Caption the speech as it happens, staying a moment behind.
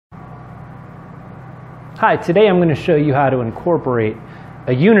Hi, today I'm going to show you how to incorporate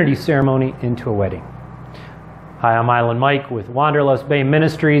a unity ceremony into a wedding. Hi, I'm Island Mike with Wanderlust Bay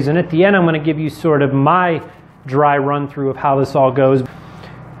Ministries, and at the end I'm going to give you sort of my dry run through of how this all goes.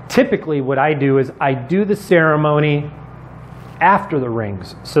 Typically what I do is I do the ceremony after the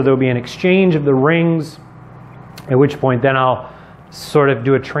rings. So there'll be an exchange of the rings, at which point then I'll sort of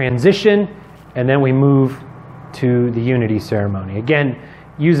do a transition, and then we move to the unity ceremony. Again,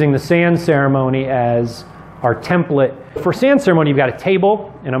 using the sand ceremony as our template. For sand ceremony, you've got a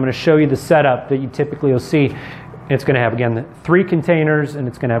table, and I'm going to show you the setup that you typically will see. It's going to have, again, 3 containers, and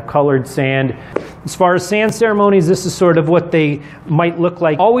it's going to have colored sand. As far as sand ceremonies, this is sort of what they might look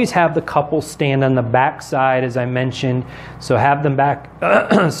like. Always have the couple stand on the back side, as I mentioned. So have them back.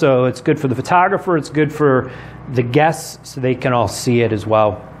 So it's good for the photographer. It's good for the guests, so they can all see it as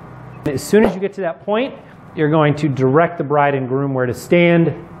well. As soon as you get to that point, you're going to direct the bride and groom where to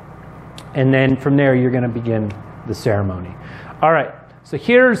stand. And then from there, you're going to begin the ceremony. All right, so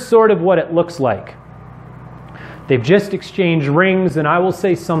here's sort of what it looks like. They've just exchanged rings, and I will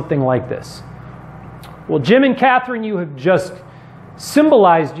say something like this. Well, Jim and Catherine, you have just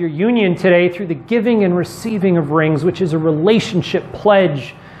symbolized your union today through the giving and receiving of rings, which is a relationship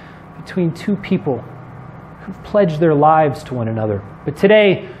pledge between 2 people who've pledged their lives to one another. But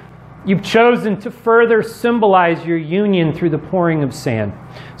today, you've chosen to further symbolize your union through the pouring of sand.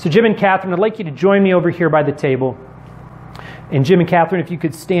 So Jim and Catherine, I'd like you to join me over here by the table. And Jim and Catherine, if you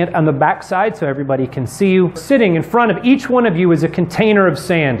could stand on the back side so everybody can see you. Sitting in front of each one of you is a container of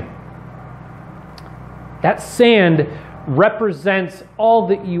sand. That sand represents all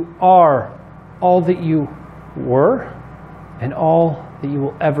that you are, all that you were, and all that you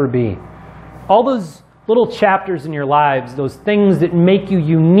will ever be. All those little chapters in your lives, those things that make you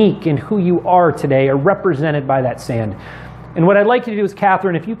unique in who you are today, are represented by that sand. And what I'd like you to do is,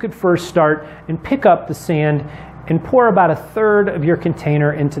 Catherine, if you could first start and pick up the sand and pour about 1/3 of your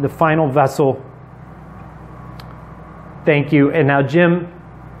container into the final vessel. Thank you. And now, Jim,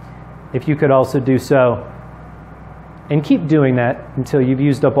 if you could also do so. And keep doing that until you've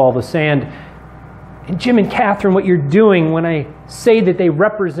used up all the sand. And Jim and Catherine, what you're doing when I say that they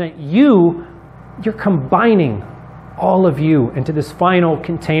represent you, you're combining all of you into this final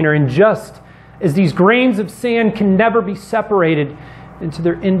container. And just as these grains of sand can never be separated into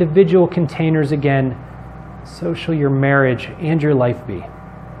their individual containers again, so shall your marriage and your life be.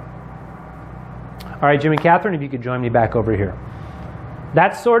 All right, Jim and Catherine, if you could join me back over here.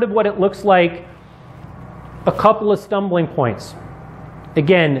 That's sort of what it looks like. A couple of stumbling points.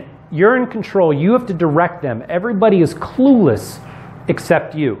 Again, you're in control. You have to direct them. Everybody is clueless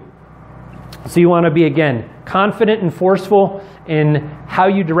except you. So you want to be, again, confident and forceful in how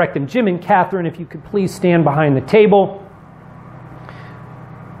you direct them. Jim and Catherine, if you could please stand behind the table.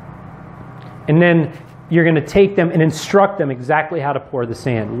 And then you're going to take them and instruct them exactly how to pour the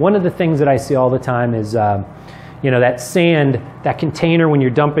sand. One of the things that I see all the time is, that sand, that container, when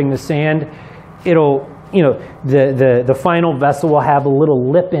you're dumping the sand, it'll, the final vessel will have a little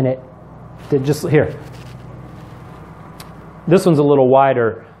lip in it that just, here. This one's a little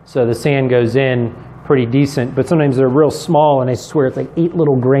wider, so the sand goes in pretty decent, but sometimes they're real small, and I swear it's like 8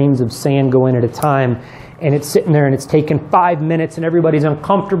 little grains of sand go in at a time, and it's sitting there and it's taken 5 minutes and everybody's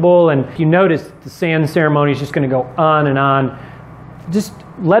uncomfortable. And if you notice, the sand ceremony is just going to go on and on. Just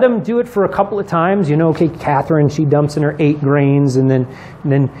let them do it for a couple of times. Okay, Catherine, she dumps in her 8 grains, and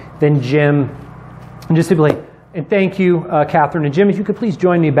then Jim, and just simply, and thank you, Catherine and Jim, if you could please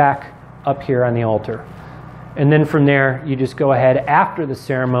join me back up here on the altar. And then from there, you just go ahead after the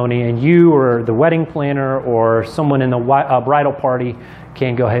ceremony, and you or the wedding planner or someone in the bridal party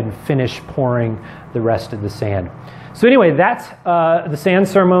can go ahead and finish pouring the rest of the sand. So anyway, that's the sand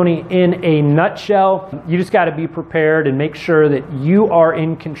ceremony in a nutshell. You just got to be prepared and make sure that you are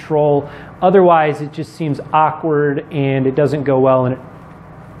in control. Otherwise, it just seems awkward and it doesn't go well, and it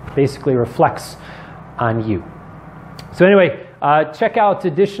basically reflects on you. So anyway, check out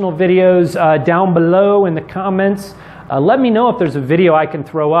additional videos down below in the comments. Let me know if there's a video I can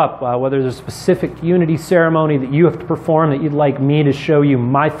throw up, whether there's a specific unity ceremony that you have to perform that you'd like me to show you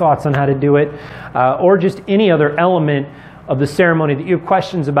my thoughts on how to do it, or just any other element of the ceremony that you have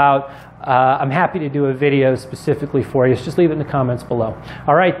questions about. I'm happy to do a video specifically for you. Just leave it in the comments below.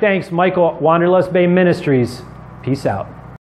 All right, thanks. Michael, Wanderlust Bay Ministries. Peace out.